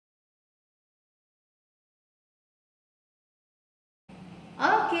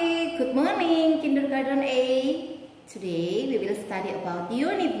Okay, good morning, kindergarten A. Today we will study about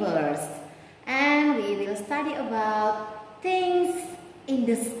universe and we will study about things in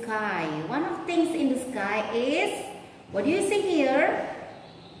the sky. One of things in the sky is, what do you see here?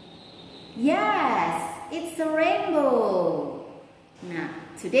 Yes, it's a rainbow. Now,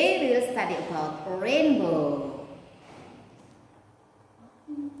 today we will study about a rainbow.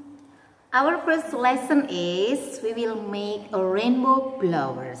 Our first lesson is we will make a rainbow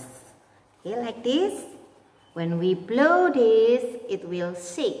flowers. Okay, like this. When we blow this, it will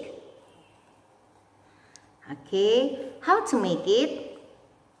shake. Okay, how to make it?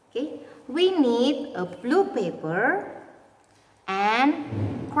 Okay, we need a blue paper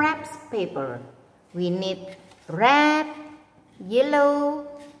and crafts paper. We need red,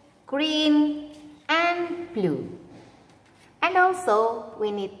 yellow, green, and blue. And also,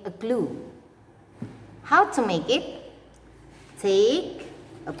 we need a glue. How to make it? Take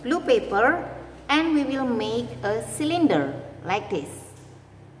a blue paper and we will make a cylinder like this.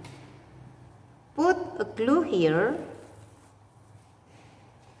 Put a glue here.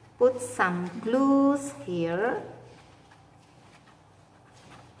 Put some glues here.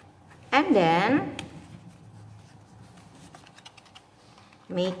 And then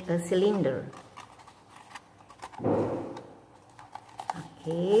make a cylinder.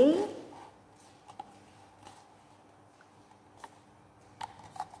 Okay.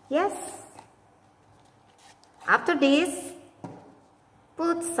 Yes. After this,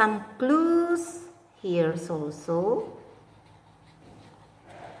 put some glues here also.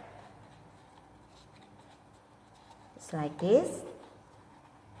 It's like this.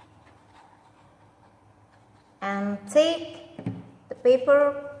 And take the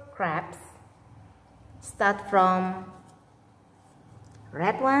paper crafts. Start from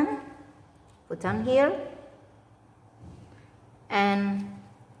red one, put on here, and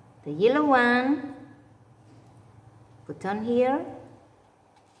the yellow one, put on here,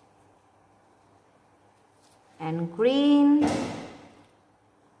 and green,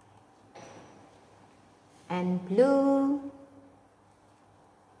 and blue,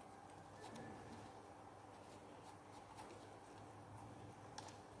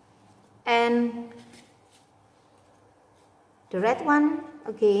 and the red one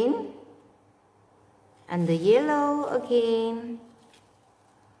again, and the yellow again,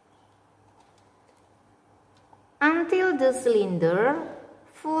 until the cylinder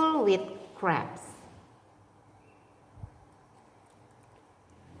full with crabs.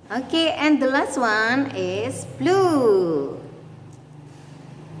 Okay, and the last one is blue.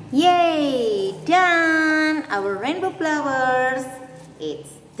 Yay! Done! Our rainbow flowers.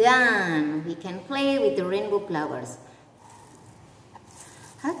 It's done. We can play with the rainbow flowers.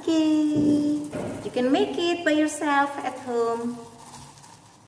 Okay, you can make it by yourself at home.